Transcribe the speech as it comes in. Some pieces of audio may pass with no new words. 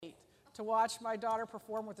to watch my daughter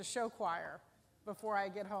perform with the show choir before I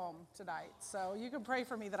get home tonight. So you can pray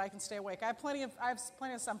for me that I can stay awake. I have plenty of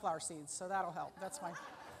sunflower seeds, so that'll help.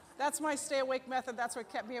 That's my stay awake method. That's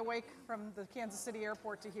what kept me awake from the Kansas City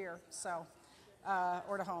airport to here, so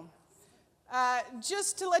or to home.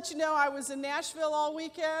 Just to let you know, I was in Nashville all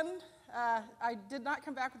weekend. I did not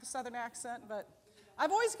come back with a Southern accent, but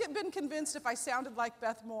I've always been convinced if I sounded like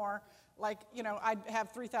Beth Moore, I'd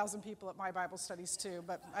have 3,000 people at my Bible studies too,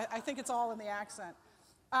 but I think it's all in the accent.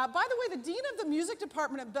 By the way, the dean of the music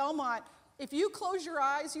department at Belmont, if you close your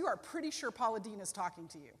eyes, you are pretty sure Paula Dean is talking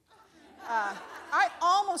to you.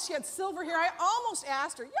 She had silver hair, I almost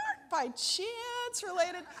asked her, you aren't by chance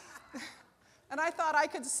related? And I thought I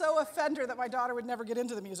could so offend her that my daughter would never get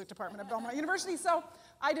into the music department at Belmont University, so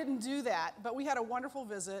I didn't do that. But we had a wonderful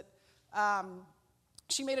visit.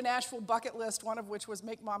 She made a Nashville bucket list, one of which was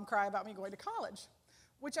make mom cry about me going to college,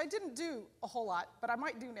 which I didn't do a whole lot, but I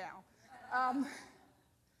might do now.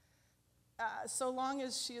 So long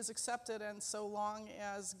as she is accepted and so long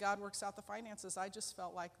as God works out the finances, I just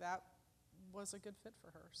felt like that was a good fit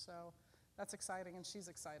for her. So that's exciting, and she's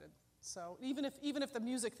excited. So even if the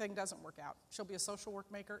music thing doesn't work out, she'll be a social work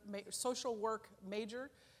major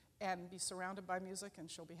and be surrounded by music, and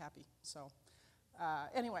she'll be happy. So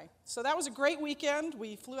anyway, so that was a great weekend.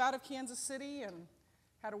 We flew out of Kansas City and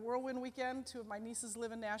had a whirlwind weekend. 2 of my nieces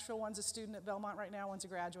live in Nashville. One's a student at Belmont right now, one's a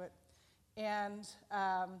graduate. And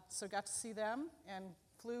so got to see them and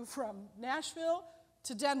flew from Nashville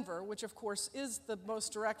to Denver, which of course is the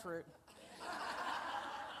most direct route.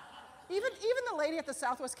 Even the lady at the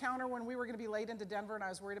Southwest counter, when we were going to be late into Denver and I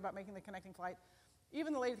was worried about making the connecting flight,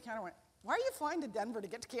 even the lady at the counter went, why are you flying to Denver to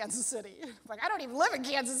get to Kansas City? I don't even live in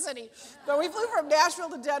Kansas City. But we flew from Nashville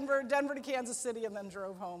to Denver, Denver to Kansas City, and then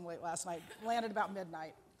drove home late last night. Landed about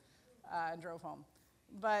midnight and drove home.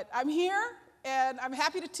 But I'm here, and I'm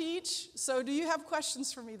happy to teach. So do you have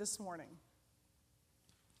questions for me this morning?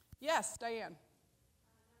 Yes, Diane.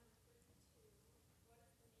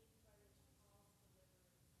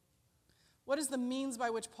 What is the means by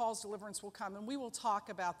which Paul's deliverance will come? And we will talk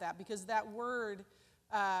about that because that word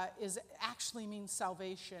actually means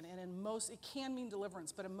salvation. And it can mean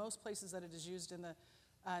deliverance, but in most places that it is used in the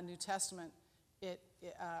New Testament,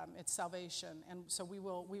 it's salvation. And so we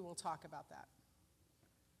will talk about that.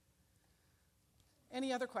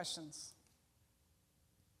 Any other questions?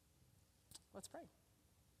 Let's pray.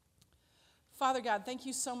 Father God, thank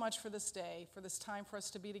you so much for this day, for this time for us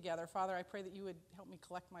to be together. Father, I pray that you would help me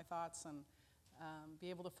collect my thoughts and be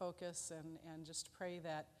able to focus and just pray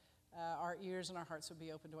that our ears and our hearts would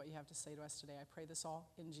be open to what you have to say to us today. I pray this all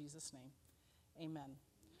in Jesus' name. Amen.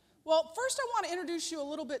 Well, first I want to introduce you a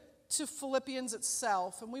little bit to Philippians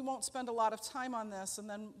itself, and we won't spend a lot of time on this, and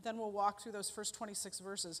then we'll walk through those first 26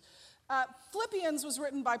 verses. Philippians was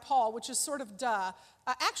written by Paul, which is sort of duh.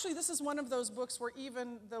 Actually, this is one of those books where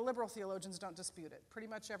even the liberal theologians don't dispute it. Pretty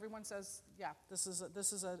much everyone says, yeah, this is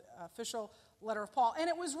an official letter of Paul. And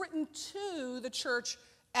it was written to the church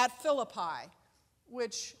at Philippi,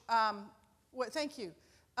 which, thank you,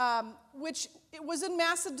 which it was in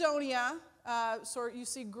Macedonia. So you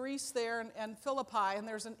see Greece there and Philippi, and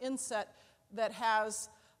there's an inset that has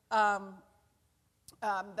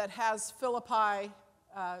Philippi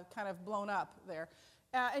kind of blown up there.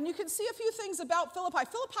 And you can see a few things about Philippi.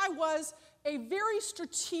 Philippi was a very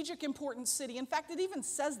strategic, important city. In fact, it even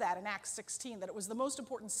says that in Acts 16, that it was the most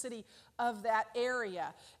important city of that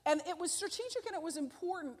area. And it was strategic and it was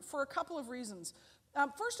important for a couple of reasons.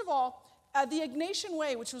 First of all, the Egnatian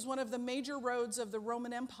Way, which was one of the major roads of the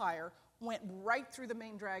Roman Empire, went right through the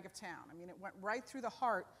main drag of town. I mean, it went right through the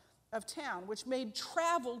heart of town, which made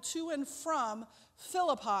travel to and from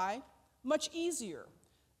Philippi much easier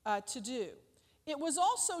to do. It was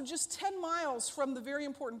also just 10 miles from the very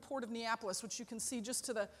important port of Neapolis, which you can see just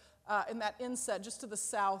to the in that inset, just to the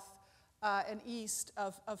south and east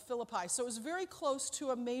of Philippi. So it was very close to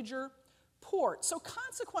a major port. So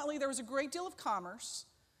consequently, there was a great deal of commerce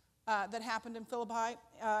that happened in Philippi,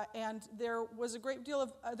 and there were a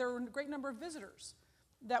great number of visitors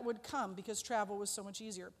that would come because travel was so much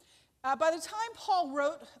easier. By the time Paul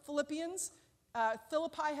wrote Philippians,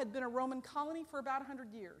 Philippi had been a Roman colony for about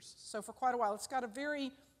 100 years, so for quite a while. It's got a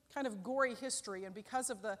very kind of gory history, and because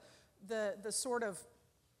of the sort of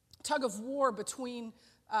tug of war between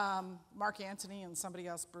Mark Antony and somebody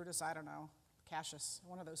else, Brutus, I don't know, Cassius,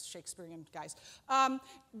 one of those Shakespearean guys.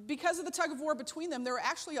 Because of the tug of war between them, there were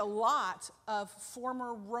actually a lot of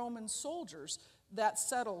former Roman soldiers that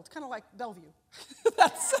settled, kind of like Bellevue,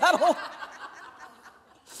 that settled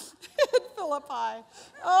in Philippi.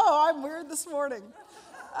 Oh, I'm weird this morning.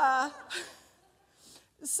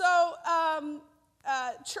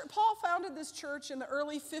 Paul founded this church in the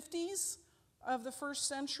early 50s of the first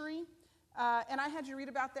century, and I had you read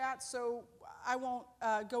about that, so I won't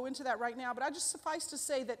go into that right now, but I just suffice to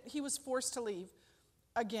say that he was forced to leave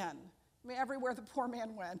again. I mean, everywhere the poor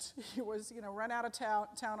man went, he was, run out of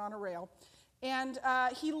town on a rail. And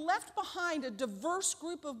he left behind a diverse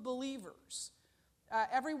group of believers.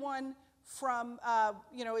 Everyone from,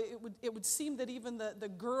 it would seem that even the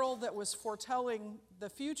girl that was foretelling the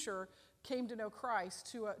future came to know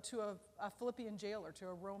Christ to a Philippian jailer, to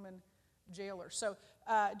a Roman jailer. So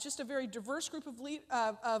just a very diverse group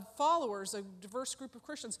of followers, a diverse group of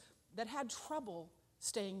Christians that had trouble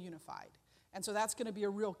staying unified. And so that's going to be a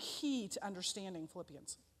real key to understanding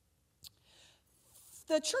Philippians.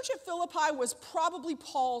 The church at Philippi was probably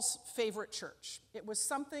Paul's favorite church. It was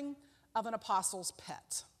something of an apostle's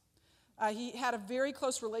pet. He had a very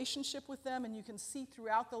close relationship with them, and you can see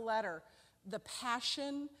throughout the letter the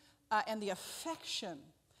passion and the affection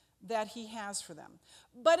that he has for them.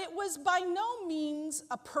 But it was by no means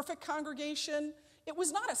a perfect congregation. It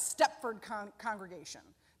was not a Stepford congregation.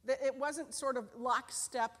 It wasn't sort of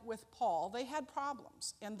lockstep with Paul. They had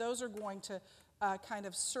problems, and those are going to kind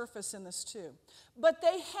of surface in this too. But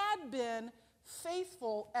they had been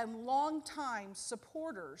faithful and long-time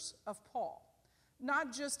supporters of Paul.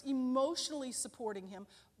 Not just emotionally supporting him,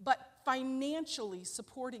 but financially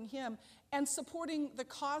supporting him and supporting the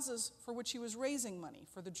causes for which he was raising money,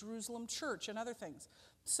 for the Jerusalem church and other things.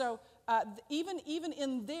 So even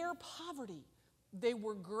in their poverty, they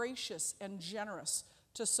were gracious and generous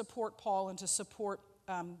to support Paul and to support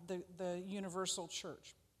the universal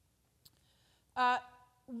church. As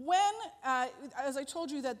I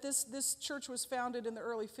told you that this church was founded in the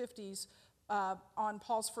early 50s on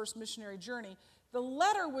Paul's first missionary journey, the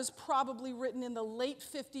letter was probably written in the late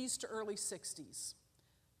 50s to early 60s,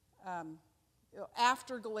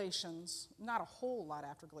 after Galatians, not a whole lot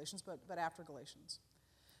after Galatians, but after Galatians.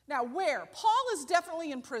 Now, where? Paul is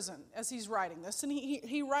definitely in prison as he's writing this, and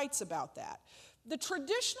he writes about that. The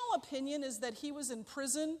traditional opinion is that he was in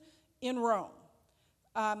prison in Rome,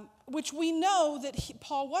 which we know that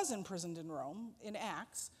Paul was imprisoned in Rome in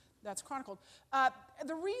Acts. That's chronicled. One of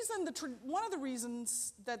the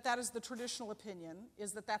reasons that is the traditional opinion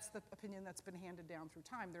is that that's the opinion that's been handed down through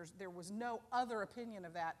time. There was no other opinion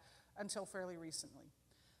of that until fairly recently.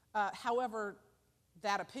 However,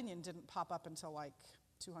 that opinion didn't pop up until like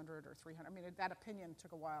 200 or 300. I mean, that opinion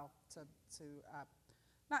took a while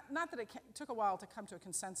not that it took a while to come to a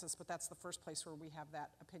consensus, but that's the first place where we have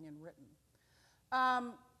that opinion written.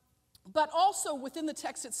 But also within the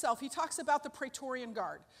text itself, he talks about the Praetorian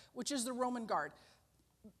Guard, which is the Roman guard,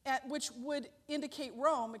 which would indicate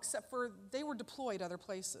Rome, except for they were deployed other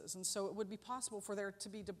places. And so it would be possible for there to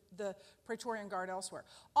be the Praetorian Guard elsewhere.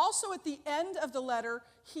 Also at the end of the letter,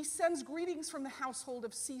 he sends greetings from the household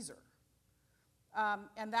of Caesar.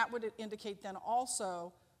 And that would indicate then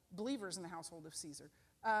also believers in the household of Caesar.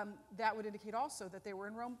 That would indicate also that they were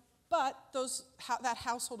in Rome. But that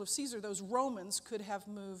household of Caesar, those Romans, could have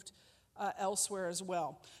moved elsewhere as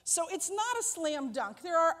well. So it's not a slam dunk.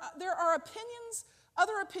 There are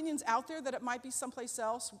other opinions out there that it might be someplace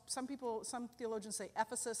else. Some theologians say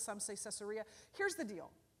Ephesus, some say Caesarea. Here's the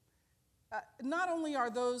deal. Not only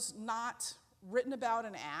are those not written about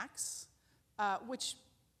in Acts, which,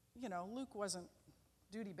 Luke wasn't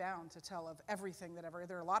duty-bound to tell of everything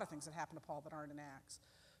there are a lot of things that happen to Paul that aren't in Acts.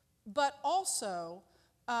 But also,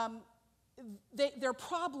 there are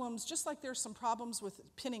problems, just like there's some problems with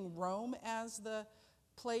pinning Rome as the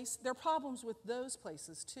place, there are problems with those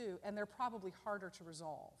places too, and they're probably harder to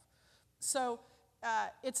resolve. So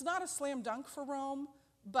it's not a slam dunk for Rome,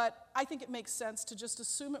 but I think it makes sense to just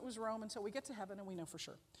assume it was Rome until we get to heaven and we know for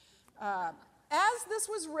sure. As this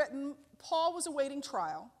was written, Paul was awaiting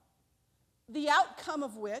trial, the outcome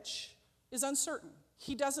of which is uncertain.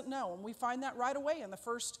 He doesn't know, and we find that right away in the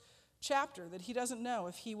first chapter, that he doesn't know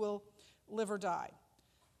if he will live or die.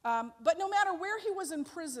 But no matter where he was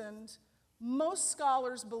imprisoned, most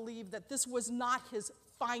scholars believe that this was not his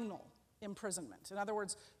final imprisonment. In other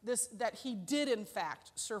words, that he did in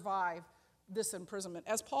fact survive this imprisonment,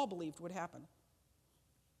 as Paul believed would happen.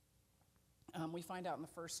 We find out in the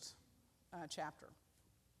first chapter.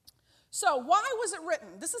 So why was it written?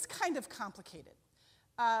 This is kind of complicated.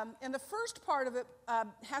 And the first part of it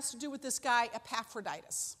has to do with this guy,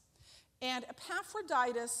 Epaphroditus. And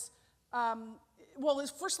Epaphroditus,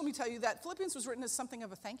 first let me tell you that Philippians was written as something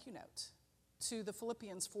of a thank you note to the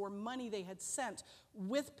Philippians for money they had sent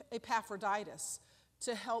with Epaphroditus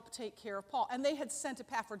to help take care of Paul. And they had sent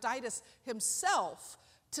Epaphroditus himself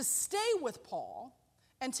to stay with Paul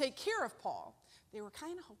and take care of Paul, they were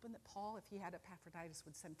kind of hoping that Paul, if he had Epaphroditus,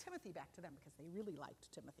 would send Timothy back to them because they really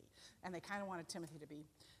liked Timothy. And they kind of wanted Timothy to be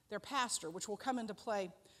their pastor, which will come into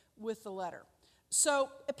play with the letter. So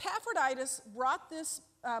Epaphroditus brought this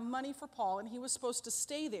money for Paul, and he was supposed to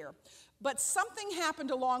stay there. But something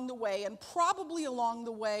happened along the way, and probably along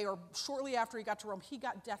the way or shortly after he got to Rome, he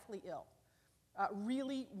got deathly ill,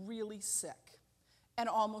 really, really sick, and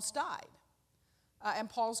almost died. And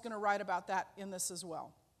Paul's going to write about that in this as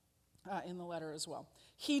well, in the letter as well.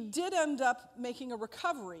 He did end up making a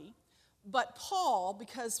recovery, but Paul,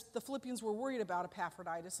 because the Philippians were worried about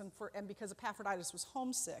Epaphroditus and because Epaphroditus was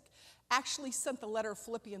homesick, actually sent the letter of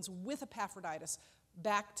Philippians with Epaphroditus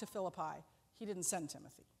back to Philippi. He didn't send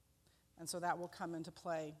Timothy. And so that will come into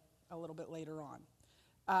play a little bit later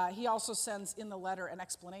on. He also sends in the letter an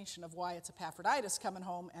explanation of why it's Epaphroditus coming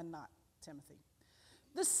home and not Timothy.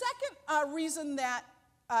 The second reason that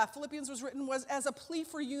Philippians was written was as a plea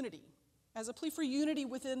for unity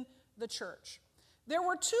within the church. There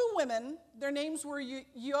were two women. Their names were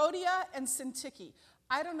Euodia and Syntyche.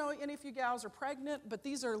 I don't know any of you gals are pregnant, but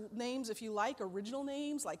these are names, if you like, original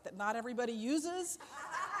names, like that not everybody uses.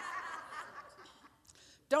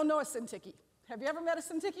 Don't know a Syntyche. Have you ever met a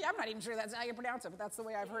Syntyche? I'm not even sure that's how you pronounce it, but that's the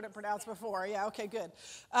way I've heard it pronounced before. Yeah, okay, good.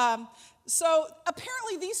 So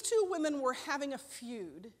apparently these two women were having a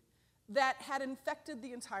feud that had infected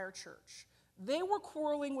the entire church. They were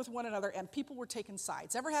quarreling with one another, and people were taking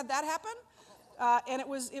sides. Ever had that happen? And it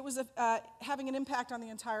was having an impact on the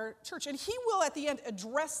entire church. And he will, at the end,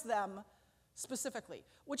 address them specifically,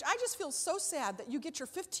 which I just feel so sad that you get your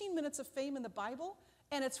 15 minutes of fame in the Bible,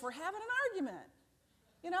 and it's for having an argument.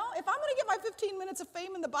 You know, if I'm going to get my 15 minutes of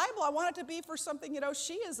fame in the Bible, I want it to be for something,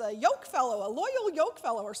 she is a yoke fellow, a loyal yoke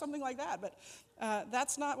fellow, or something like that. But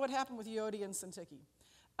that's not what happened with Euodia and Syntyche.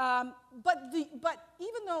 But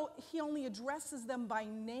even though he only addresses them by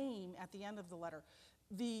name at the end of the letter,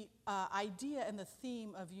 the idea and the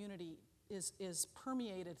theme of unity is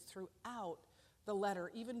permeated throughout the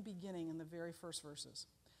letter, even beginning in the very first verses.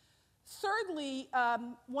 Thirdly,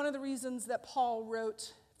 one of the reasons that Paul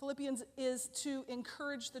wrote Philippians is to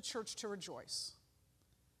encourage the church to rejoice.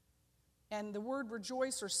 And the word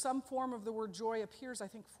rejoice, or some form of the word joy, appears, I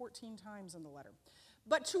think, 14 times in the letter.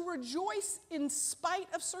 But to rejoice in spite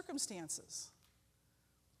of circumstances.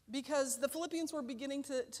 Because the Philippians were beginning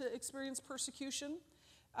to experience persecution,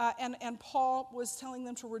 and Paul was telling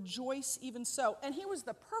them to rejoice even so. And he was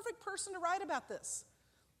the perfect person to write about this,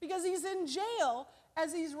 because he's in jail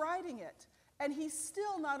as he's writing it. And he's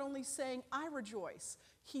still not only saying, I rejoice,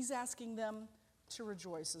 he's asking them to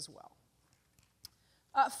rejoice as well.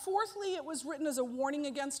 Fourthly, it was written as a warning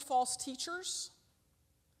against false teachers.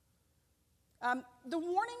 The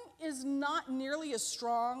warning is not nearly as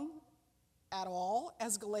strong at all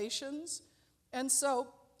as Galatians. And so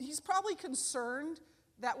he's probably concerned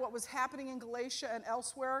that what was happening in Galatia and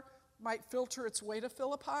elsewhere might filter its way to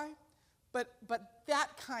Philippi. But that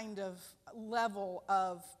kind of level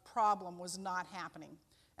of problem was not happening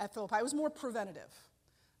at Philippi. It was more preventative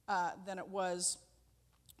than it was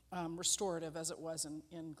restorative, as it was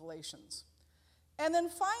in Galatians. And then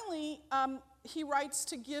finally, he writes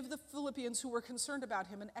to give the Philippians who were concerned about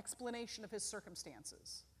him an explanation of his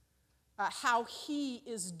circumstances, how he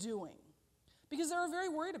is doing, because they were very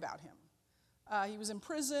worried about him. He was in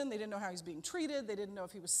prison. They didn't know how he was being treated. They didn't know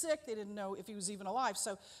if he was sick. They didn't know if he was even alive.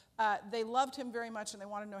 So they loved him very much, and they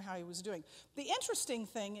wanted to know how he was doing. The interesting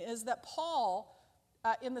thing is that Paul,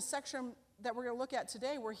 in the section that we're going to look at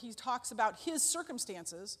today, where he talks about his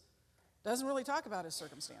circumstances, doesn't really talk about his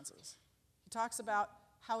circumstances. He talks about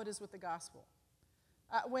how it is with the gospel.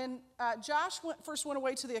 When Josh first went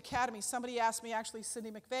away to the academy, somebody asked me, actually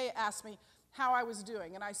Cindy McVeigh asked me how I was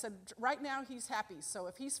doing. And I said, right now he's happy, so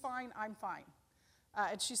if he's fine, I'm fine.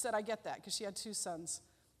 And she said, I get that, because she had two sons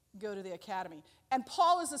go to the academy. And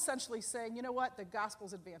Paul is essentially saying, you know what, the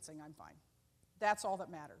gospel's advancing, I'm fine. That's all that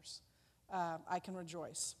matters. I can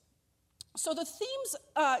rejoice. So the themes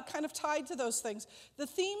kind of tied to those things. The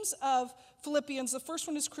themes of Philippians, the first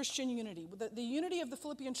one is Christian unity. The unity of the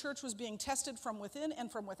Philippian church was being tested from within and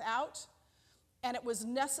from without. And it was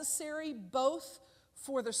necessary both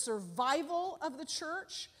for the survival of the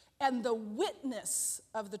church and the witness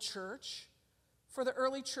of the church for the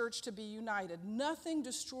early church to be united. Nothing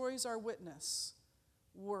destroys our witness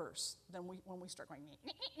worse than when we start going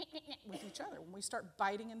with each other, when we start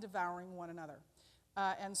biting and devouring one another.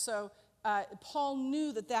 And so Paul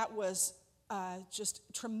knew that was just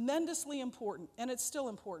tremendously important, and it's still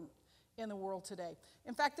important in the world today.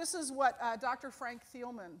 In fact, this is what Dr. Frank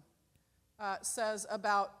Thielman says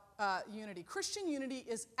about unity. Christian unity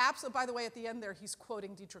is absolute. By the way, at the end there, he's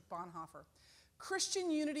quoting Dietrich Bonhoeffer. Christian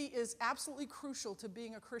unity is absolutely crucial to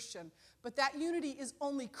being a Christian, but that unity is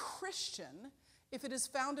only Christian if it is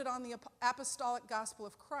founded on the apostolic gospel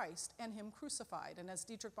of Christ and him crucified. And as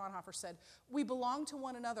Dietrich Bonhoeffer said, we belong to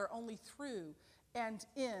one another only through and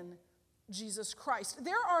in Jesus Christ.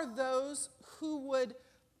 There are those who would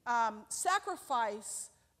sacrifice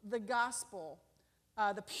the gospel,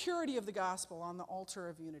 the purity of the gospel on the altar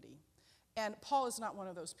of unity. And Paul is not one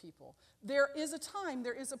of those people. There is a time,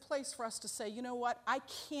 there is a place for us to say, you know what, I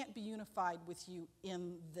can't be unified with you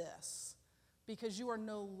in this because you are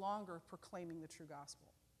no longer proclaiming the true gospel.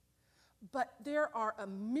 But there are a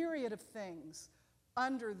myriad of things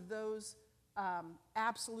under those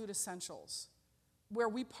absolute essentials where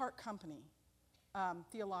we part company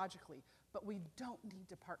theologically, but we don't need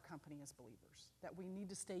to part company as believers, that we need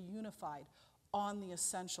to stay unified on the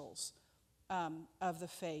essentials of the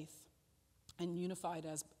faith and unified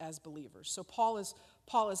as believers. So Paul is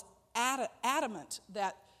adamant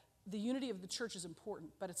that the unity of the church is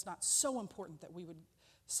important, but it's not so important that we would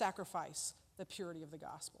sacrifice the purity of the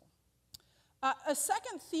gospel. A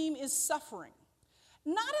second theme is suffering.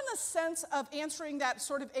 Not in the sense of answering that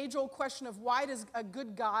sort of age-old question of why does a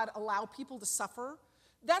good God allow people to suffer?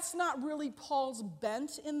 That's not really Paul's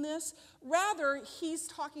bent in this. Rather, he's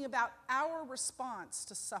talking about our response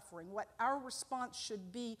to suffering, what our response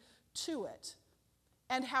should be to it,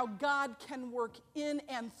 and how God can work in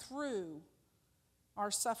and through our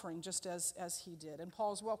suffering just as he did. And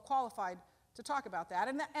Paul's well qualified to talk about that.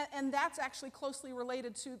 And that's actually closely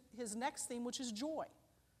related to his next theme, which is joy.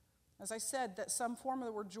 As I said, that some form of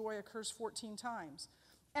the word joy occurs 14 times.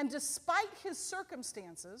 And despite his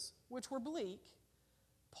circumstances, which were bleak,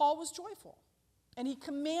 Paul was joyful. And he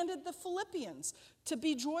commanded the Philippians to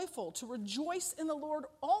be joyful, to rejoice in the Lord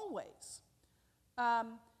always.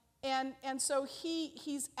 And so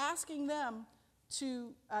he's asking them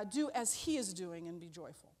to do as he is doing and be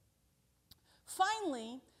joyful.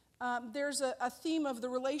 Finally, there's a theme of the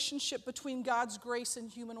relationship between God's grace and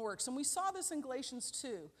human works. And we saw this in Galatians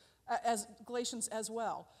as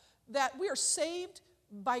well, that we are saved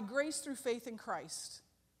by grace through faith in Christ.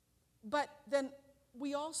 But then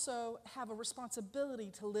we also have a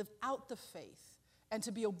responsibility to live out the faith and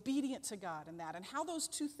to be obedient to God in that. And how those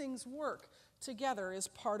two things work together is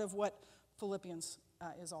part of what Philippians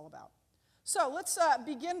is all about. So let's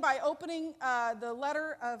begin by opening the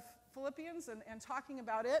letter of Philippians and talking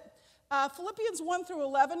about it. Philippians 1 through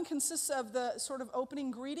 11 consists of the sort of opening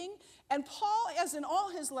greeting. And Paul, as in all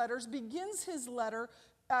his letters, begins his letter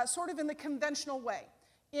sort of in the conventional way.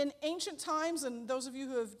 In ancient times, and those of you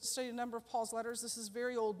who have studied a number of Paul's letters, this is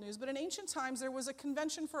very old news, but in ancient times there was a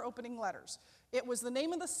convention for opening letters. It was the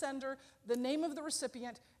name of the sender, the name of the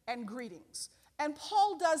recipient, and greetings. And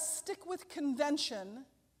Paul does stick with convention,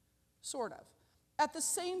 sort of. At the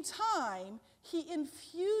same time, he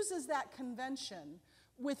infuses that convention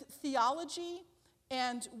with theology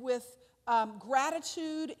and with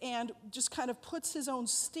gratitude and just kind of puts his own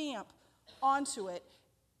stamp onto it,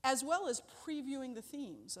 as well as previewing the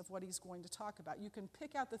themes of what he's going to talk about. You can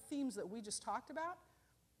pick out the themes that we just talked about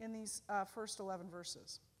in these first 11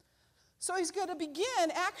 verses. So he's going to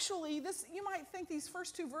begin, actually, you might think these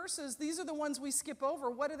first two verses, these are the ones we skip over.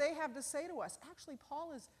 What do they have to say to us? Actually,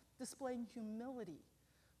 Paul is displaying humility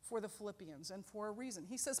for the Philippians, and for a reason.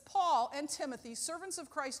 He says, Paul and Timothy, servants of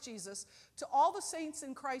Christ Jesus, to all the saints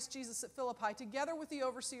in Christ Jesus at Philippi, together with the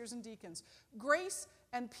overseers and deacons, grace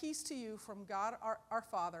and peace to you from God our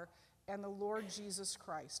Father and the Lord Jesus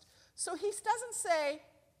Christ. So he doesn't say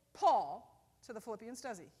Paul to the Philippians,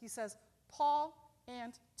 does he? He says Paul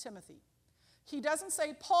and Timothy. He doesn't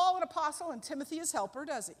say Paul, an apostle, and Timothy, his helper,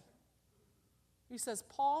 does he? He says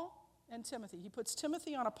Paul and Timothy. He puts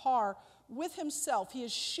Timothy on a par with himself. He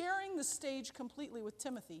is sharing the stage completely with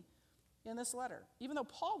Timothy in this letter, even though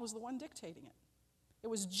Paul was the one dictating it. It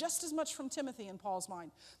was just as much from Timothy in Paul's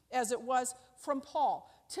mind as it was from Paul.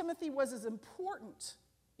 Timothy was as important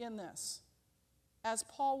in this as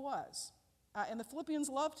Paul was. And the Philippians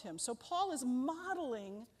loved him. So Paul is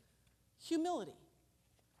modeling humility.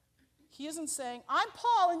 He isn't saying, I'm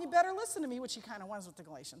Paul and you better listen to me, which he kind of was with the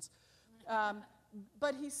Galatians.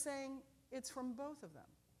 But he's saying it's from both of them.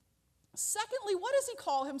 Secondly, what does he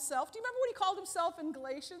call himself? Do you remember what he called himself in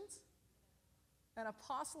Galatians? An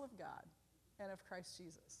apostle of God and of Christ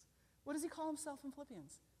Jesus. What does he call himself in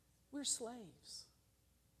Philippians? We're slaves.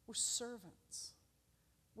 We're servants.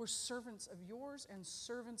 We're servants of yours and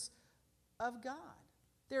servants of God.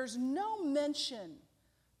 There's no mention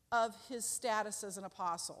of his status as an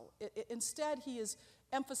apostle. Instead, he is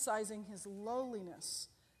emphasizing his lowliness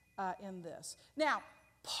in this. Now,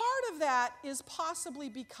 part of that is possibly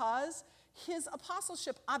because his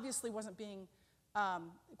apostleship obviously wasn't being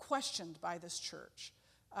questioned by this church.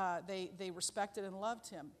 They respected and loved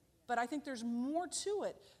him. But I think there's more to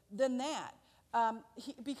it than that,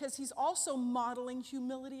 because he's also modeling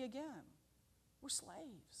humility again. We're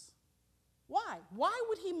slaves. Why? Why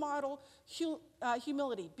would he model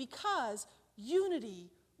humility? Because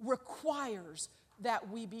unity requires that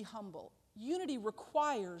we be humble. Unity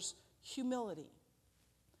requires humility.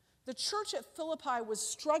 The church at Philippi was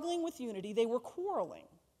struggling with unity. They were quarreling.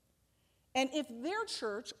 And if their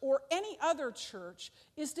church or any other church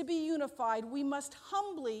is to be unified, we must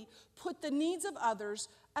humbly put the needs of others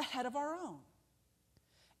ahead of our own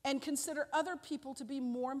and consider other people to be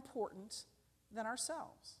more important than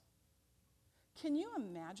ourselves. Can you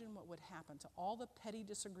imagine what would happen to all the petty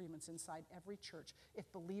disagreements inside every church if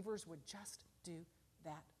believers would just do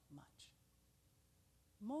that much?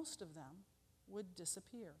 Most of them would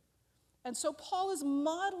disappear. And so Paul is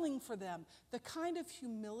modeling for them the kind of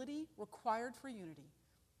humility required for unity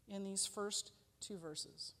in these first 2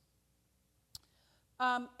 verses.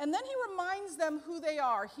 And then he reminds them who they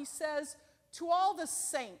are. He says, to all the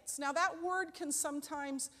saints. Now that word can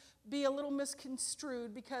sometimes be a little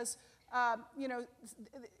misconstrued because,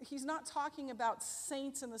 he's not talking about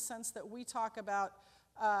saints in the sense that we talk about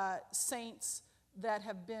saints that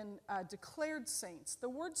have been declared saints. The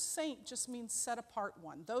word saint just means set apart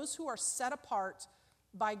one, those who are set apart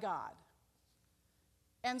by God.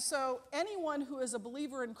 And so anyone who is a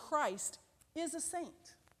believer in Christ is a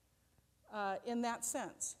saint in that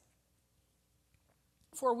sense.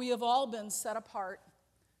 For we have all been set apart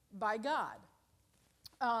by God.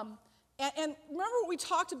 And remember what we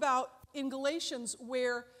talked about in Galatians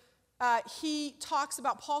where he talks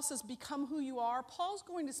about, Paul says, become who you are. Paul's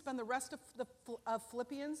going to spend the rest of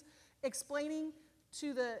Philippians explaining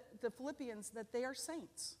to the Philippians that they are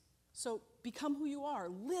saints. So become who you are.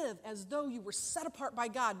 Live as though you were set apart by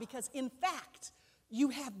God, because in fact, you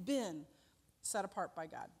have been set apart by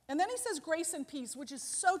God. And then he says grace and peace, which is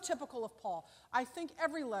so typical of Paul. I think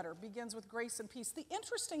every letter begins with grace and peace. The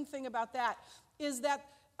interesting thing about that is that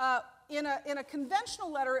in a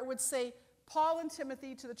conventional letter, it would say, Paul and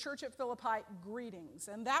Timothy to the church at Philippi, greetings.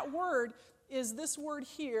 And that word is this word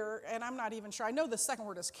here, and I'm not even sure. I know the second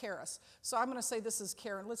word is charis, so I'm going to say this is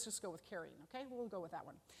Karen. Let's just go with Karine, okay? We'll go with that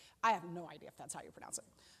one. I have no idea if that's how you pronounce it.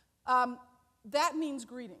 That means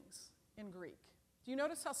greetings in Greek. Do you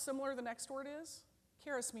notice how similar the next word is?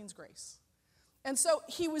 Charis means grace. And so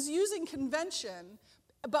he was using convention,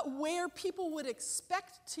 but where people would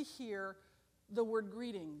expect to hear the word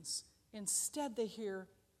greetings, instead they hear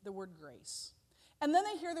the word grace. And then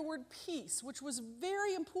they hear the word peace, which was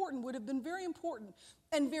very important, would have been very important,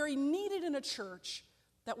 and very needed in a church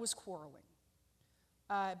that was quarreling.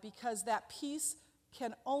 Because that peace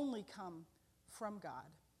can only come from God,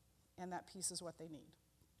 and that peace is what they need.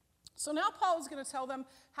 So now Paul is going to tell them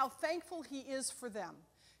how thankful he is for them.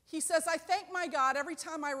 He says, I thank my God every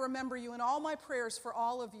time I remember you in all my prayers for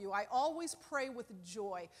all of you. I always pray with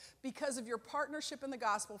joy because of your partnership in the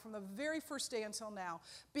gospel from the very first day until now,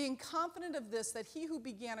 being confident of this, that he who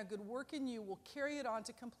began a good work in you will carry it on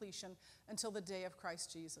to completion until the day of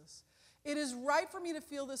Christ Jesus. It is right for me to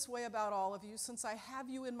feel this way about all of you, since I have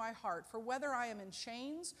you in my heart. For whether I am in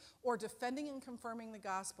chains or defending and confirming the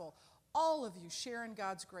gospel, all of you share in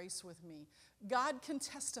God's grace with me. God can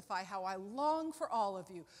testify how I long for all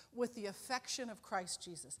of you with the affection of Christ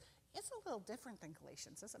Jesus. It's a little different than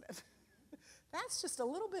Galatians, isn't it? That's just a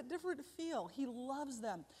little bit different feel. He loves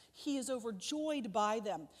them. He is overjoyed by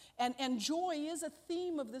them. And joy is a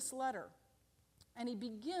theme of this letter. And he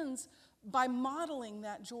begins by modeling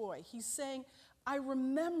that joy. He's saying, I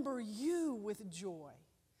remember you with joy.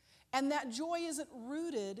 And that joy isn't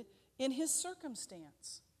rooted in his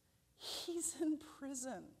circumstance. He's in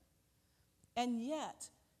prison. And yet,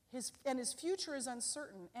 his future is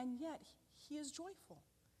uncertain, and yet he is joyful.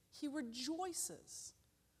 He rejoices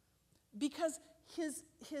because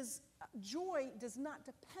his joy does not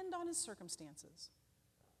depend on his circumstances.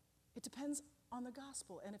 It depends on the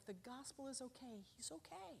gospel, and if the gospel is okay, he's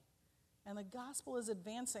okay. And the gospel is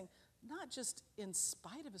advancing, not just in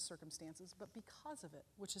spite of his circumstances, but because of it,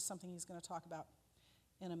 which is something he's going to talk about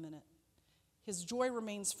in a minute. His joy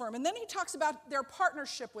remains firm. And then he talks about their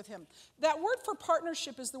partnership with him. That word for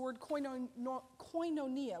partnership is the word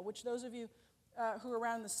koinonia, which those of you who are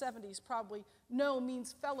around in the 70s probably know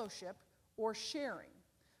means fellowship or sharing.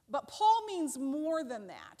 But Paul means more than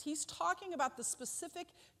that. He's talking about the specific,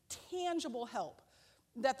 tangible help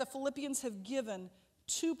that the Philippians have given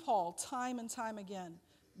to Paul time and time again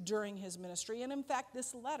during his ministry. And in fact,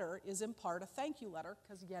 this letter is in part a thank you letter,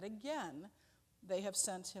 because yet again, they have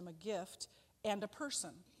sent him a gift and a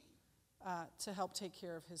person to help take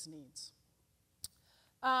care of his needs.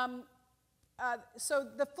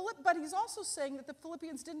 But he's also saying that the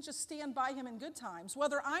Philippians didn't just stand by him in good times.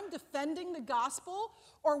 Whether I'm defending the gospel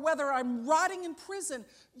or whether I'm rotting in prison,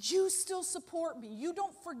 you still support me. You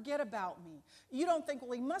don't forget about me. You don't think,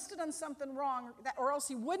 well, he must have done something wrong or else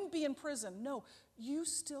he wouldn't be in prison. No, you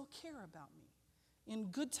still care about me in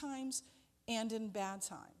good times and in bad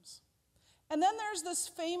times. And then there's this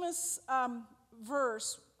famous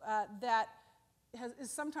verse that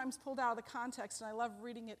is sometimes pulled out of the context, and I love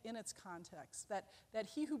reading it in its context, that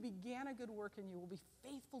he who began a good work in you will be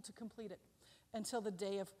faithful to complete it until the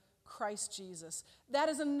day of Christ Jesus. That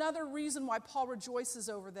is another reason why Paul rejoices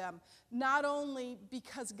over them, not only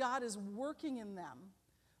because God is working in them,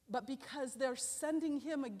 but because they're sending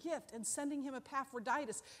him a gift and sending him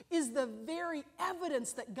Epaphroditus is the very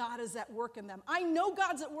evidence that God is at work in them. I know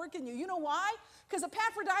God's at work in you. You know why? Because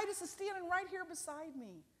Epaphroditus is standing right here beside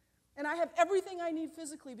me. And I have everything I need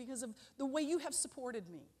physically because of the way you have supported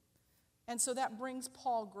me. And so that brings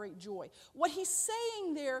Paul great joy. What he's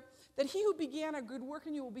saying there, that he who began a good work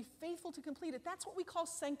in you will be faithful to complete it, that's what we call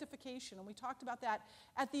sanctification. And we talked about that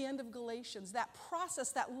at the end of Galatians. That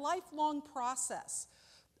process, that lifelong process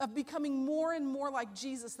of becoming more and more like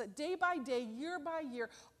Jesus, that day by day, year by year,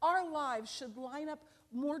 our lives should line up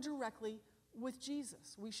more directly with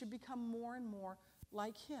Jesus. We should become more and more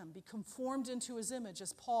like him, be conformed into his image,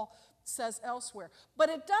 as Paul says elsewhere. But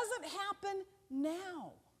it doesn't happen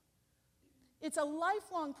now. It's a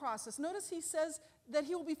lifelong process. Notice he says that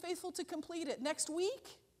he will be faithful to complete it. Next week?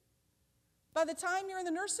 By the time you're in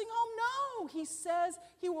the nursing home? No, he says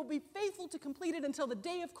he will be faithful to complete it until the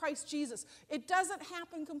day of Christ Jesus. It doesn't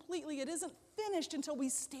happen completely. It isn't finished until we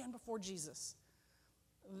stand before Jesus.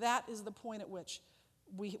 That is the point at which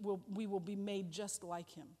we will be made just like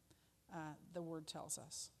him. The word tells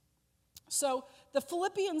us. So the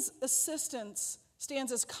Philippians' assistance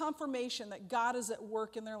stands as confirmation that God is at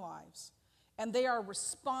work in their lives, and they are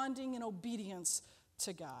responding in obedience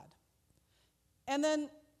to God. And then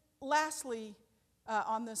lastly,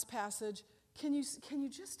 on this passage, can you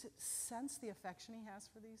just sense the affection he has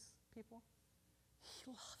for these people? He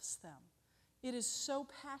loves them. It is so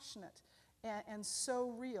passionate and so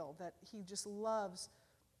real that he just loves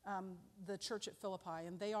the church at Philippi,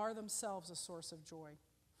 and they are themselves a source of joy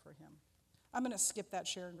for him. I'm going to skip that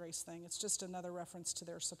share and grace thing. It's just another reference to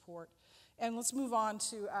their support. And let's move on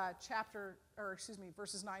to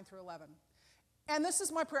verses 9 through 11. And this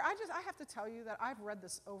is my prayer. I have to tell you that I've read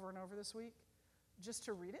this over and over this week just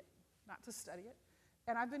to read it, not to study it.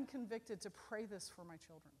 And I've been convicted to pray this for my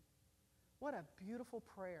children. What a beautiful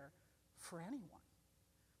prayer for anyone.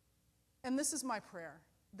 And this is my prayer,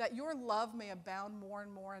 that your love may abound more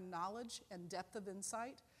and more in knowledge and depth of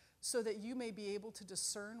insight, so that you may be able to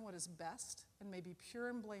discern what is best and may be pure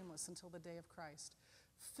and blameless until the day of Christ,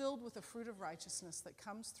 filled with the fruit of righteousness that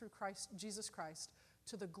comes through Jesus Christ,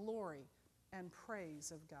 to the glory and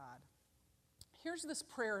praise of God. Here's this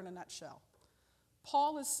prayer in a nutshell.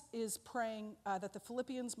 Paul is praying that the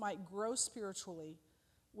Philippians might grow spiritually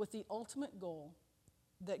with the ultimate goal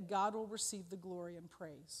that God will receive the glory and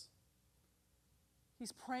praise.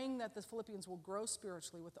 He's praying that the Philippians will grow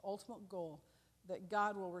spiritually with the ultimate goal that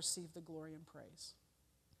God will receive the glory and praise.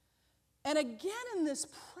 And again in this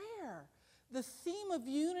prayer, the theme of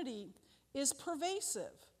unity is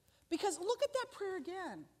pervasive. Because look at that prayer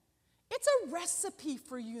again. It's a recipe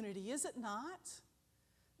for unity, is it not?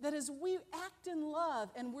 That as we act in love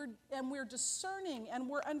and we're discerning and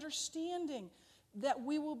we're understanding, that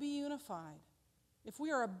we will be unified. If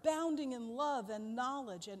we are abounding in love and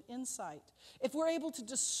knowledge and insight, if we're able to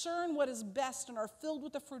discern what is best and are filled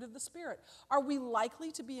with the fruit of the Spirit, are we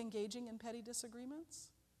likely to be engaging in petty disagreements?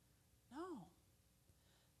 No.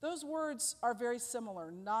 Those words are very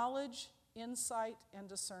similar: knowledge, insight, and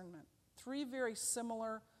discernment. Three very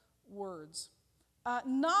similar words.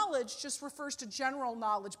 Knowledge just refers to general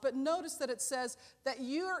knowledge, but notice that it says that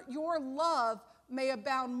your love may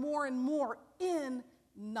abound more and more in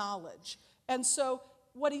knowledge. And so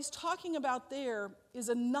what he's talking about there is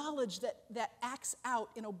a knowledge that acts out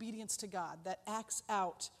in obedience to God, that acts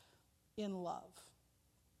out in love,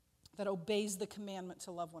 that obeys the commandment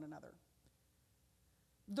to love one another.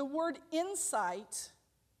 The word insight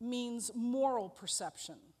means moral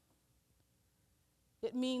perception.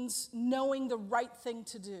 It means knowing the right thing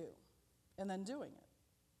to do and then doing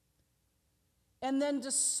it. And then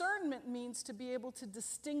discernment means to be able to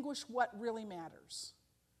distinguish what really matters,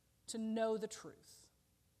 to know the truth,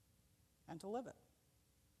 and to live it.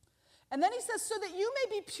 And then he says, so that you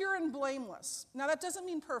may be pure and blameless. Now that doesn't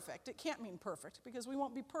mean perfect. It can't mean perfect, because we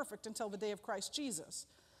won't be perfect until the day of Christ Jesus.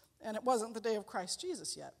 And it wasn't the day of Christ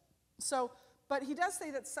Jesus yet. But he does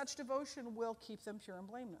say that such devotion will keep them pure and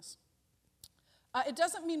blameless. It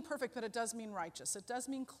doesn't mean perfect, but it does mean righteous. It does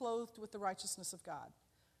mean clothed with the righteousness of God.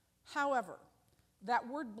 However, that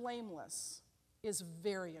word blameless is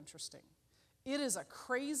very interesting. It is a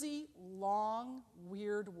crazy, long,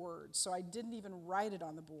 weird word, so I didn't even write it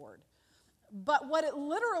on the board. But what it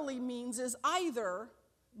literally means is either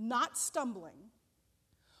not stumbling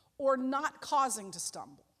or not causing to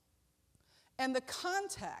stumble. And the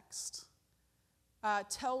context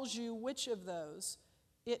tells you which of those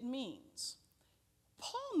it means.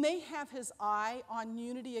 Paul may have his eye on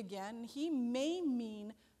unity again. He may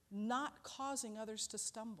mean not causing others to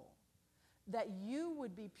stumble, that you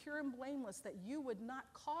would be pure and blameless, that you would not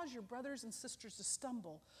cause your brothers and sisters to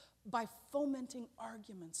stumble by fomenting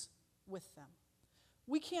arguments with them.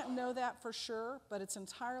 We can't know that for sure, but it's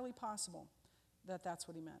entirely possible that that's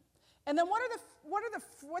what he meant. And then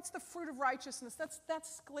what's the fruit of righteousness?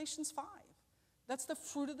 That's Galatians 5. That's the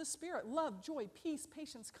fruit of the Spirit: love, joy, peace,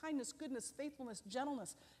 patience, kindness, goodness, faithfulness,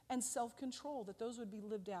 gentleness, and self-control, that those would be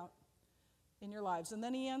lived out in your lives. And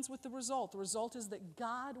then he ends with the result. The result is that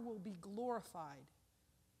God will be glorified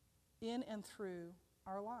in and through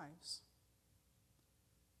our lives.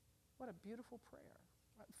 What a beautiful prayer.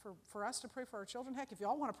 For us to pray for our children, heck, if you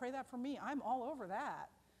all want to pray that for me, I'm all over that.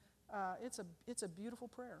 It's a beautiful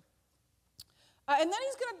prayer. And then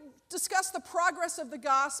he's going to discuss the progress of the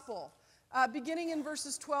gospel, beginning in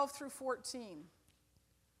verses 12 through 14.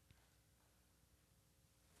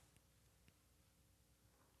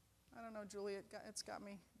 I don't know, Julie, it's got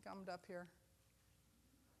me gummed up here.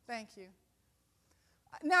 Thank you.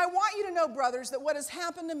 Now, I want you to know, brothers, that what has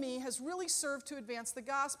happened to me has really served to advance the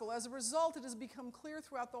gospel. As a result, it has become clear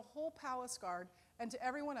throughout the whole palace guard and to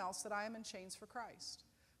everyone else that I am in chains for Christ.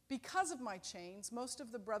 Because of my chains, most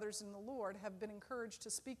of the brothers in the Lord have been encouraged to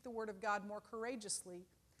speak the word of God more courageously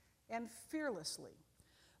and fearlessly.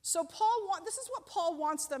 So this is what Paul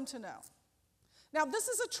wants them to know. Now, this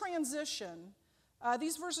is a transition.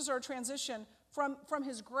 These verses are a transition from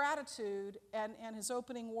his gratitude and his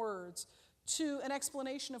opening words to an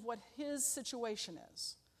explanation of what his situation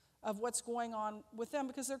is, of what's going on with them,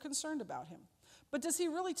 because they're concerned about him. But does he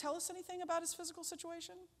really tell us anything about his physical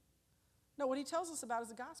situation? No, what he tells us about is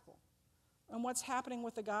the gospel and what's happening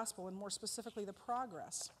with the gospel, and more specifically the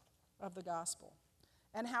progress of the gospel,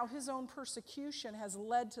 and how his own persecution has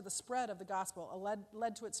led to the spread of the gospel,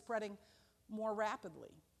 led to it spreading more rapidly.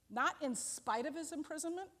 Not in spite of his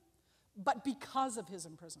imprisonment, but because of his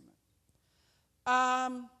imprisonment.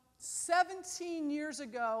 17 years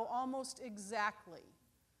ago, almost exactly,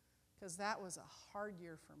 because that was a hard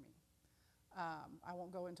year for me. I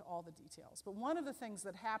won't go into all the details, but one of the things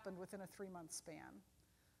that happened within a 3-month span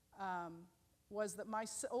was that my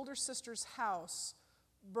older sister's house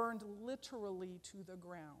burned literally to the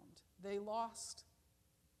ground. They lost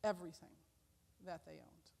everything that they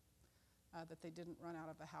owned, that they didn't run out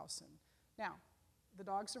of the house in. Now, the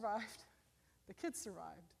dog survived, the kids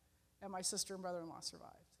survived, and my sister and brother-in-law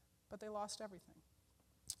survived. But they lost everything.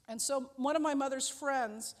 And so one of my mother's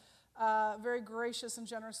friends, very gracious and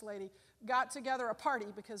generous lady, got together a party,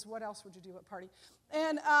 because what else would you do at a party?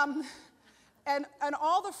 And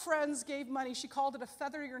all the friends gave money. She called it a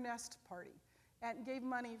feather your nest party, and gave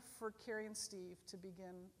money for Carrie and Steve to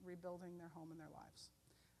begin rebuilding their home and their lives,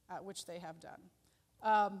 which they have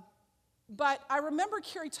done. But I remember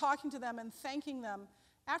Carrie talking to them and thanking them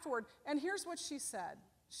afterward. And here's what she said.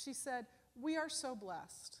 She said, "We are so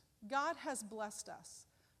blessed. God has blessed us,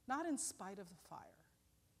 not in spite of the fire,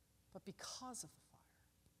 but because of the fire."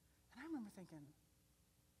 And I remember thinking,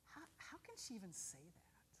 how can she even say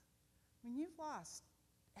that? I mean, you've lost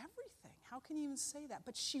everything. How can you even say that?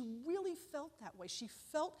 But she really felt that way. She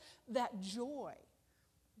felt that joy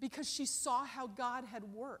because she saw how God had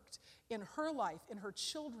worked in her life, in her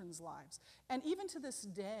children's lives. And even to this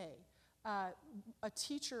day, a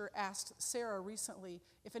teacher asked Sarah recently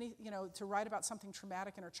to write about something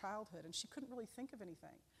traumatic in her childhood, and she couldn't really think of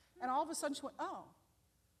anything. And all of a sudden she went, "Oh,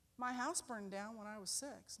 my house burned down when I was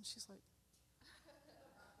 6." And she's like,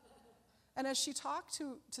 and as she talked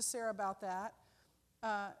to Sarah about that,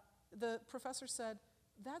 the professor said,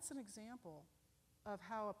 "That's an example of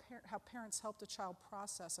how parents helped a child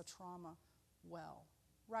process a trauma well.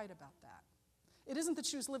 Write about that." It isn't that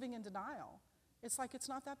she was living in denial. It's like it's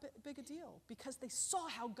not that big a deal, because they saw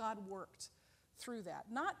how God worked through that.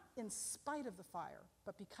 Not in spite of the fire,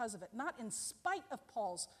 but because of it. Not in spite of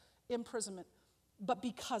Paul's imprisonment, but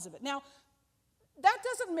because of it. Now, that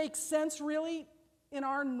doesn't make sense really in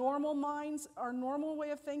our normal minds, our normal way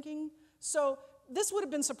of thinking. So this would have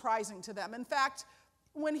been surprising to them. In fact,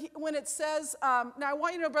 when it says, now I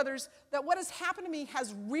want you to know, brothers, that what has happened to me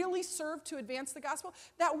has really served to advance the gospel,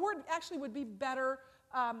 that word actually would be better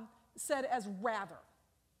said as rather,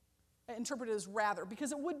 interpreted as rather,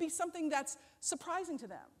 because it would be something that's surprising to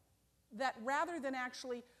them, that rather than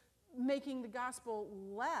actually making the gospel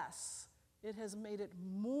less, it has made it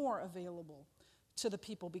more available to the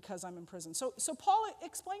people because I'm in prison. So Paul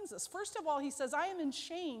explains this. First of all, he says, I am in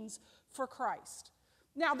chains for Christ.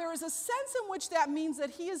 Now, there is a sense in which that means that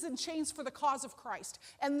he is in chains for the cause of Christ,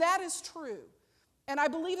 and that is true. And I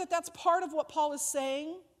believe that that's part of what Paul is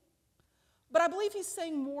saying, but I believe he's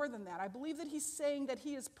saying more than that. I believe that he's saying that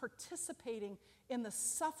he is participating in the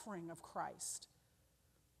suffering of Christ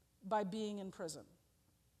by being in prison.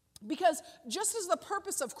 Because just as the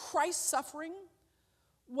purpose of Christ's suffering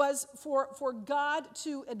was for God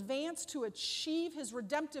to advance, to achieve his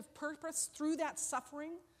redemptive purpose through that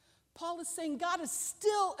suffering, Paul is saying God is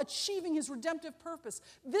still achieving his redemptive purpose.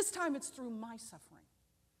 This time it's through my suffering.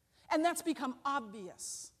 And that's become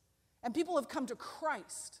obvious. And people have come to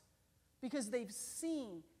Christ because they've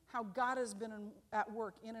seen how God has been at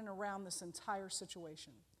work in and around this entire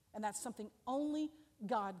situation. And that's something only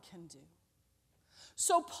God can do.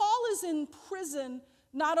 So Paul is in prison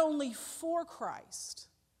not only for Christ,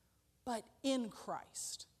 but in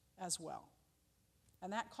Christ as well.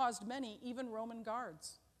 And that caused many, even Roman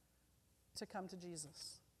guards, to come to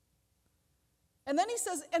Jesus. And then he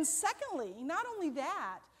says, and secondly, not only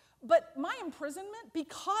that, but my imprisonment,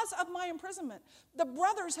 because of my imprisonment, the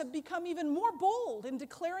brothers have become even more bold in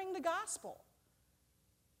declaring the gospel.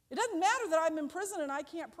 It doesn't matter that I'm in prison and I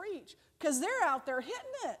can't preach, because they're out there hitting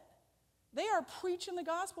it. They are preaching the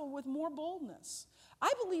gospel with more boldness.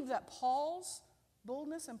 I believe that Paul's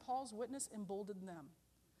boldness and Paul's witness emboldened them.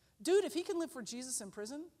 Dude, if he can live for Jesus in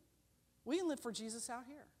prison, we can live for Jesus out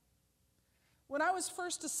here. When I was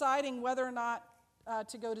first deciding whether or not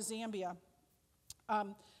to go to Zambia,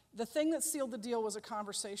 the thing that sealed the deal was a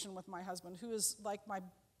conversation with my husband, who is like my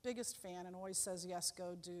biggest fan and always says, yes,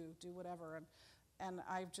 go, do whatever. And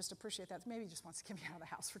I just appreciate that. Maybe he just wants to get me out of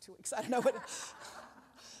the house for 2 weeks. I don't know what.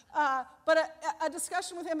 But a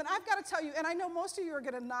discussion with him, and I've got to tell you, and I know most of you are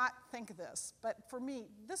going to not think this, but for me,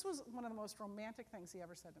 this was one of the most romantic things he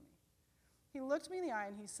ever said to me. He looked me in the eye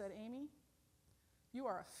and he said, Amy, you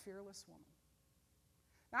are a fearless woman.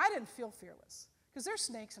 Now, I didn't feel fearless, because there's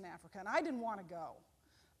snakes in Africa, and I didn't want to go.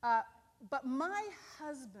 But my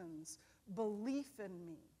husband's belief in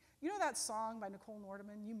me, you know that song by Nicole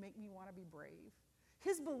Nordeman, You Make Me Want to Be Brave?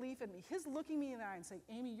 His belief in me, his looking me in the eye and saying,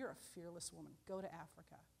 Amy, you're a fearless woman. Go to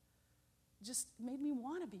Africa. Just made me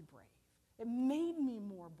want to be brave. It made me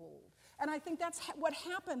more bold. And I think that's what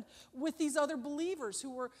happened with these other believers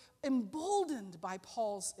who were emboldened by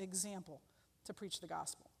Paul's example to preach the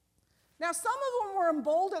gospel. Now, some of them were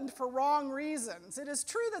emboldened for wrong reasons. It is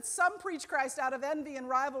true that some preach Christ out of envy and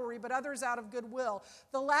rivalry, but others out of goodwill.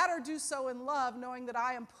 The latter do so in love, knowing that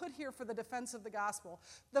I am put here for the defense of the gospel.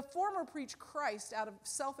 The former preach Christ out of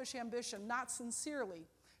selfish ambition, not sincerely,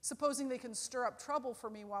 supposing they can stir up trouble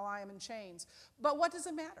for me while I am in chains. But what does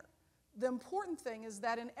it matter? The important thing is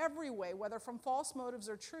that in every way, whether from false motives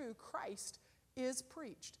or true, Christ is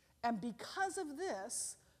preached. And because of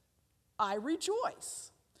this, I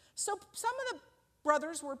rejoice. So some of the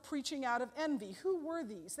brothers were preaching out of envy. Who were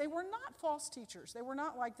these? They were not false teachers. They were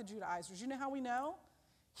not like the Judaizers. You know how we know?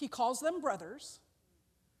 He calls them brothers,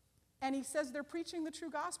 and he says they're preaching the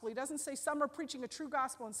true gospel. He doesn't say some are preaching a true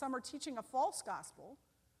gospel and some are teaching a false gospel.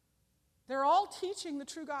 They're all teaching the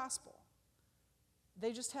true gospel.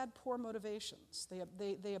 They just had poor motivations.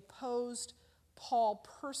 They opposed Paul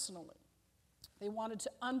personally. They wanted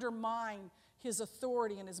to undermine his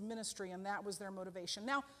authority and his ministry, and that was their motivation.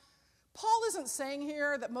 Now, Paul isn't saying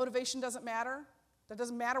here that motivation doesn't matter. That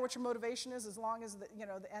doesn't matter what your motivation is as long as the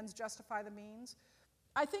ends justify the means.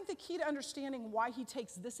 I think the key to understanding why he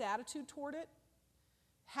takes this attitude toward it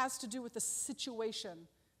has to do with the situation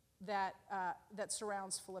that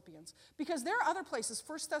surrounds Philippians. Because there are other places,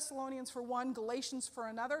 1 Thessalonians for one, Galatians for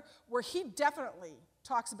another, where he definitely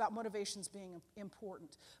talks about motivations being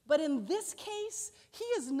important. But in this case, he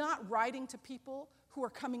is not writing to people who are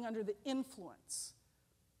coming under the influence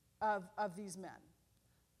of these men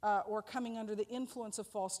or coming under the influence of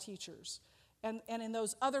false teachers. And in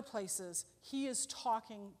those other places, he is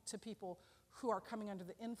talking to people who are coming under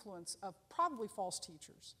the influence of probably false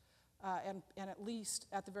teachers and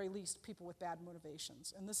at the very least, people with bad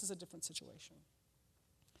motivations. And this is a different situation.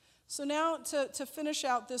 So now to finish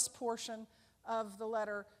out this portion of the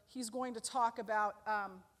letter, he's going to talk about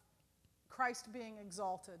Christ being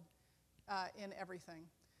exalted in everything.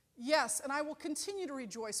 Yes, and I will continue to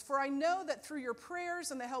rejoice, for I know that through your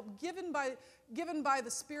prayers and the help given by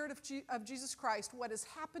the Spirit of Jesus Christ, what has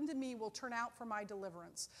happened to me will turn out for my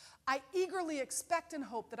deliverance. I eagerly expect and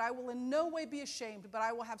hope that I will in no way be ashamed, but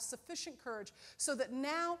I will have sufficient courage, so that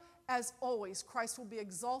now, as always, Christ will be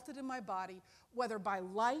exalted in my body, whether by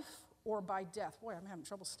life or by death. Boy, I'm having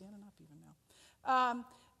trouble standing up even now.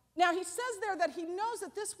 Now, he says there that he knows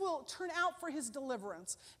that this will turn out for his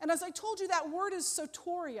deliverance. And as I told you, that word is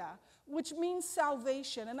soteria, which means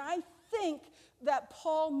salvation. And I think that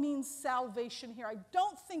Paul means salvation here. I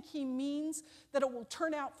don't think he means that it will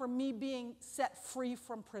turn out for me being set free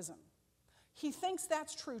from prison. He thinks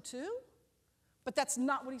that's true too, but that's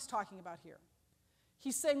not what he's talking about here.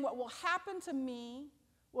 He's saying what will happen to me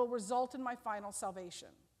will result in my final salvation.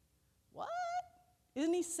 What?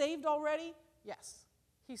 Isn't he saved already? Yes.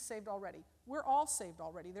 He's saved already. We're all saved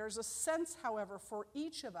already. There's a sense, however, for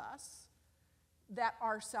each of us that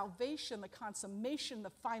our salvation, the consummation,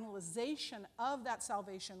 the finalization of that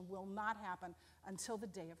salvation will not happen until the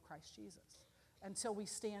day of Christ Jesus, until we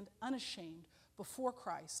stand unashamed before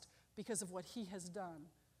Christ because of what he has done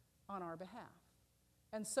on our behalf.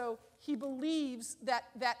 And so he believes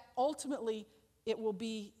that ultimately it will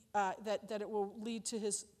be, that it will lead to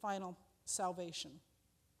his final salvation.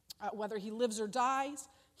 Whether he lives or dies,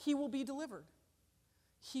 he will be delivered.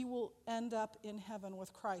 He will end up in heaven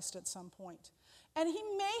with Christ at some point. And he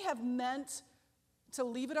may have meant to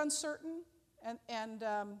leave it uncertain and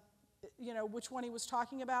which one he was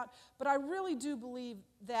talking about, but I really do believe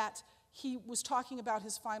that he was talking about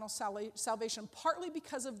his final salvation, partly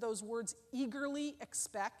because of those words, eagerly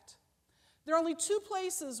expect. There are only two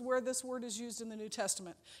places where this word is used in the New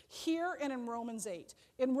Testament, here and in Romans 8.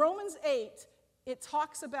 In Romans 8, it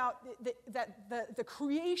talks about that the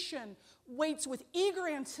creation waits with eager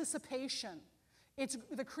anticipation.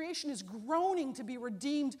 The creation is groaning to be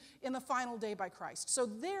redeemed in the final day by Christ. So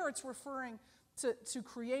there it's referring to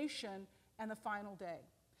creation and the final day.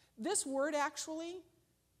 This word actually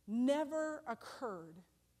never occurred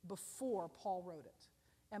before Paul wrote it.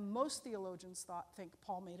 And most theologians think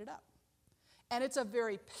Paul made it up. And it's a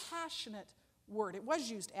very passionate word. It was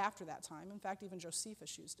used after that time. In fact, even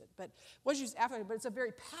Josephus used it. But it was used after that, but it's a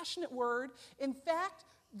very passionate word. In fact,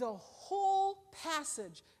 the whole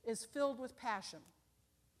passage is filled with passion.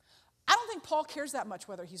 I don't think Paul cares that much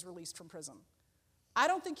whether he's released from prison. I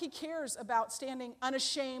don't think he cares about standing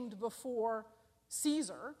unashamed before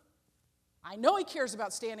Caesar. I know he cares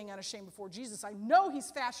about standing unashamed before Jesus. I know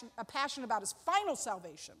he's passionate about his final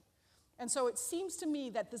salvation. And so it seems to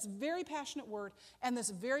me that this very passionate word and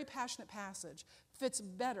this very passionate passage fits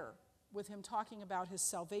better with him talking about his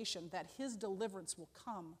salvation, that his deliverance will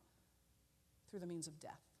come through the means of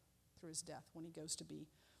death, through his death when he goes to be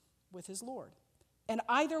with his Lord. And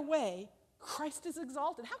either way, Christ is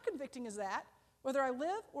exalted. How convicting is that? Whether I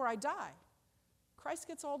live or I die, Christ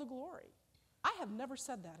gets all the glory. I have never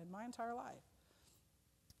said that in my entire life.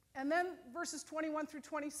 And then verses 21 through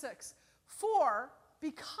 26.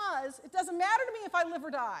 Because it doesn't matter to me if I live or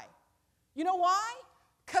die. You know why?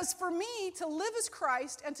 Because for me, to live is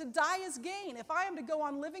Christ and to die is gain. If I am to go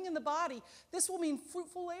on living in the body, this will mean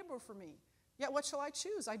fruitful labor for me. Yet what shall I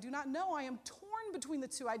choose? I do not know. I am torn between the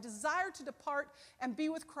two. I desire to depart and be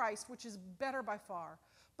with Christ, which is better by far.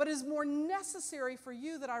 But it is more necessary for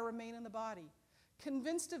you that I remain in the body.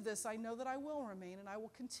 Convinced of this, I know that I will remain, and I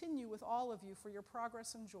will continue with all of you for your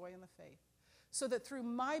progress and joy in the faith, so that through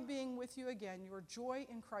my being with you again, your joy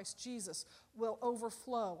in Christ Jesus will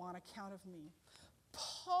overflow on account of me.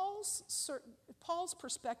 Paul's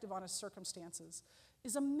perspective on his circumstances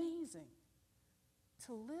is amazing.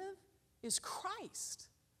 To live is Christ.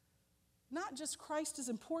 Not just Christ is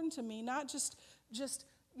important to me, not just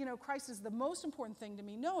Christ is the most important thing to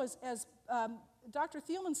me. No, as Dr.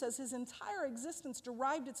 Thielman says, his entire existence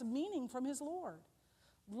derived its meaning from his Lord.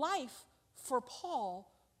 Life for Paul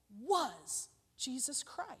was Jesus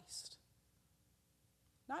Christ.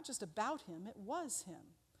 Not just about him, it was him.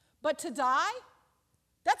 But to die,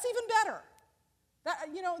 that's even better.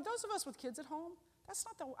 Those of us with kids at home, that's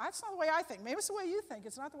not the way I think. Maybe it's the way you think.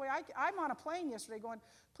 It's not the way I'm on a plane yesterday going,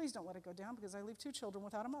 please don't let it go down because I leave 2 children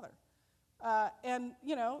without a mother.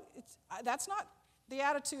 That's not the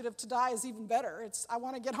attitude of to die is even better. It's I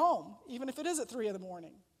want to get home, even if it is at 3 a.m.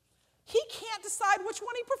 He can't decide which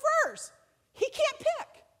one he prefers. He can't pick.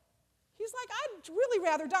 He's like, I'd really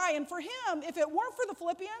rather die. And for him, if it weren't for the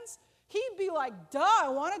Philippians, he'd be like, duh, I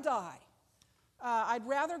want to die. I'd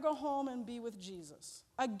rather go home and be with Jesus.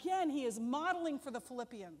 Again, he is modeling for the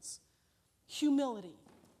Philippians humility.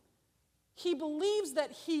 He believes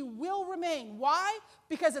that he will remain. Why?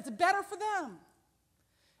 Because it's better for them.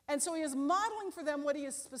 And so he is modeling for them what he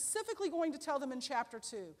is specifically going to tell them in chapter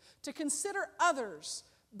 2, to consider others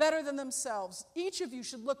better than themselves. Each of you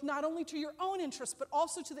should look not only to your own interests, but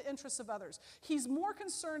also to the interests of others. He's more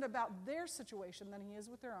concerned about their situation than he is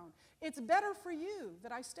with their own. It's better for you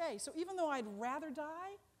that I stay. So even though I'd rather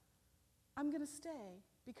die, I'm going to stay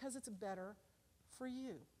because it's better for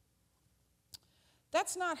you.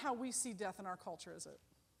 That's not how we see death in our culture, is it?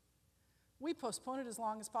 We postpone it as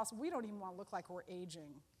long as possible. We don't even want to look like we're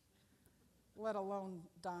aging, let alone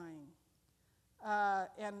dying.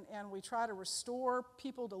 And we try to restore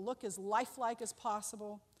people to look as lifelike as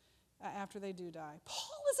possible after they do die.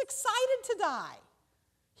 Paul is excited to die.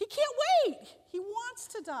 He can't wait. He wants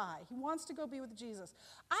to die. He wants to go be with Jesus.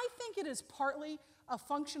 I think it is partly a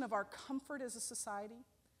function of our comfort as a society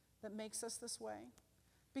that makes us this way,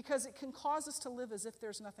 because it can cause us to live as if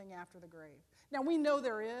there's nothing after the grave. Now, we know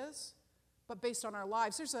there is, but based on our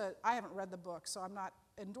lives, I haven't read the book, so I'm not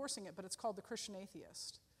endorsing it, but it's called The Christian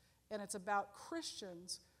Atheist. And it's about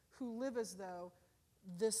Christians who live as though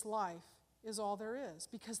this life is all there is,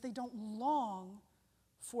 because they don't long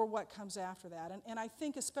for what comes after that. And I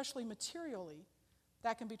think especially materially,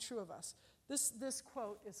 that can be true of us. This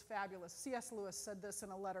quote is fabulous. C.S. Lewis said this in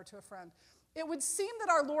a letter to a friend. "It would seem that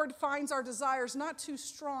our Lord finds our desires not too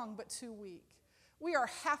strong, but too weak. We are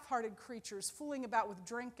half-hearted creatures, fooling about with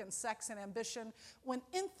drink and sex and ambition, when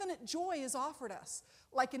infinite joy is offered us,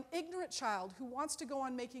 like an ignorant child who wants to go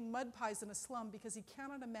on making mud pies in a slum because he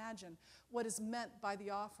cannot imagine what is meant by the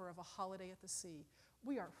offer of a holiday at the sea.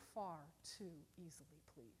 We are far too easily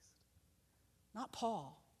pleased." Not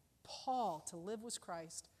Paul. Paul, to live was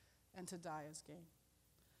Christ, and to die is gain.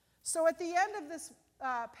 So at the end of this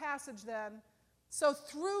passage then, so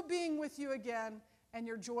through being with you again, and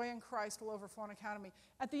your joy in Christ will overflow on account of me.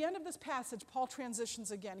 At the end of this passage, Paul transitions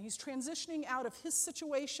again. He's transitioning out of his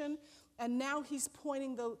situation, and now he's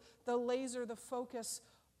pointing the laser, the focus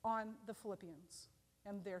on the Philippians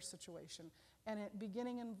and their situation. And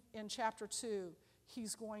beginning in chapter 2,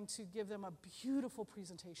 he's going to give them a beautiful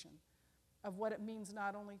presentation of what it means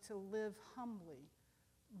not only to live humbly,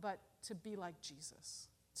 but to be like Jesus,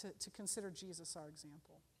 to consider Jesus our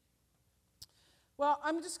example. Well,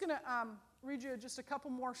 I'm just going to read you just a couple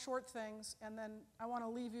more short things, and then I want to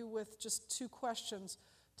leave you with just 2 questions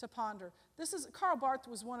to ponder. Karl Barth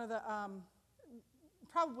was one of the,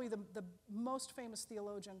 probably the most famous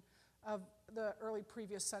theologian of the early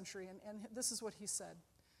previous century, and this is what he said.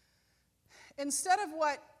 Instead of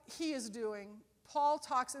what he is doing, Paul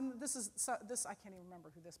talks, and this I can't even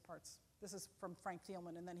remember who this is from Frank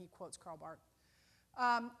Thielman, and then he quotes Karl Barth.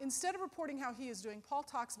 Instead of reporting how he is doing, Paul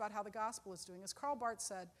talks about how the gospel is doing. As Karl Barth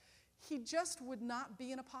said, he just would not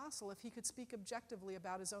be an apostle if he could speak objectively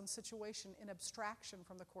about his own situation in abstraction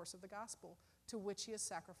from the course of the gospel, to which he has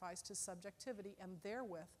sacrificed his subjectivity and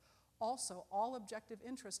therewith also all objective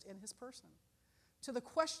interest in his person. To the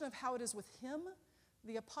question of how it is with him,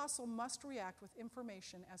 the apostle must react with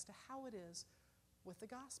information as to how it is with the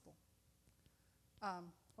gospel. I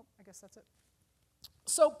guess that's it.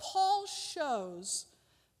 So Paul shows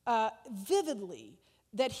vividly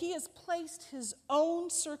that he has placed his own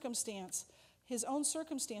circumstances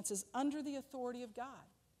under the authority of God.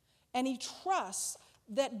 And he trusts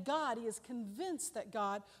that God, he is convinced that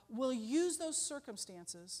God will use those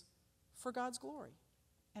circumstances for God's glory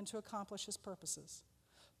and to accomplish his purposes.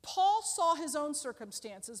 Paul saw his own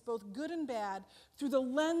circumstances, both good and bad, through the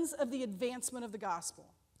lens of the advancement of the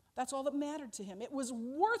gospel. That's all that mattered to him. It was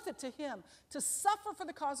worth it to him to suffer for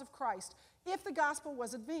the cause of Christ if the gospel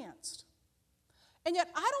was advanced. And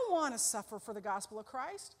yet, I don't want to suffer for the gospel of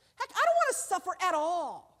Christ. Heck, I don't want to suffer at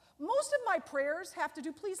all. Most of my prayers have to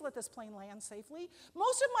do, please let this plane land safely.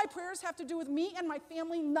 Most of my prayers have to do with me and my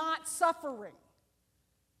family not suffering.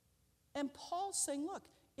 And Paul's saying, look,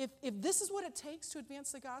 if this is what it takes to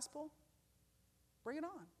advance the gospel, bring it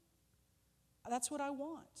on. That's what I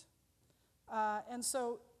want. And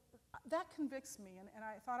so that convicts me, and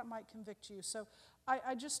I thought it might convict you. So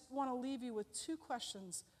I just want to leave you with 2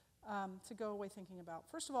 questions to go away thinking about.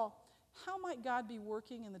 First of all, how might God be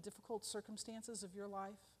working in the difficult circumstances of your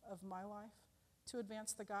life, of my life, to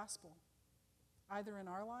advance the gospel, either in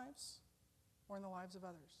our lives or in the lives of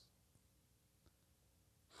others?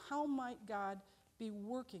 How might God be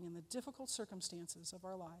working in the difficult circumstances of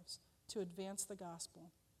our lives to advance the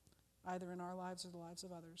gospel, either in our lives or the lives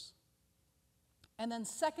of others? And then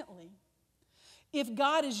secondly, if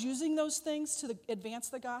God is using those things to advance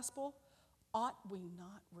the gospel, ought we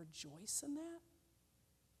not rejoice in that?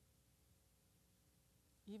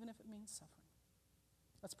 Even if it means suffering.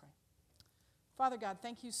 Let's pray. Father God,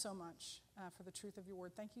 thank you so much for the truth of your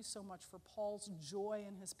word. Thank you so much for Paul's joy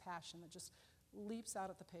and his passion that just leaps out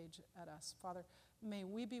at the page at us. Father, may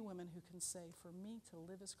we be women who can say, for me to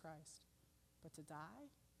live is Christ, but to die,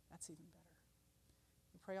 that's even better.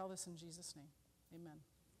 We pray all this in Jesus' name. Amen.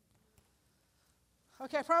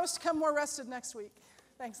 Okay, I promise to come more rested next week.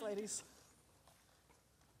 Thanks, ladies.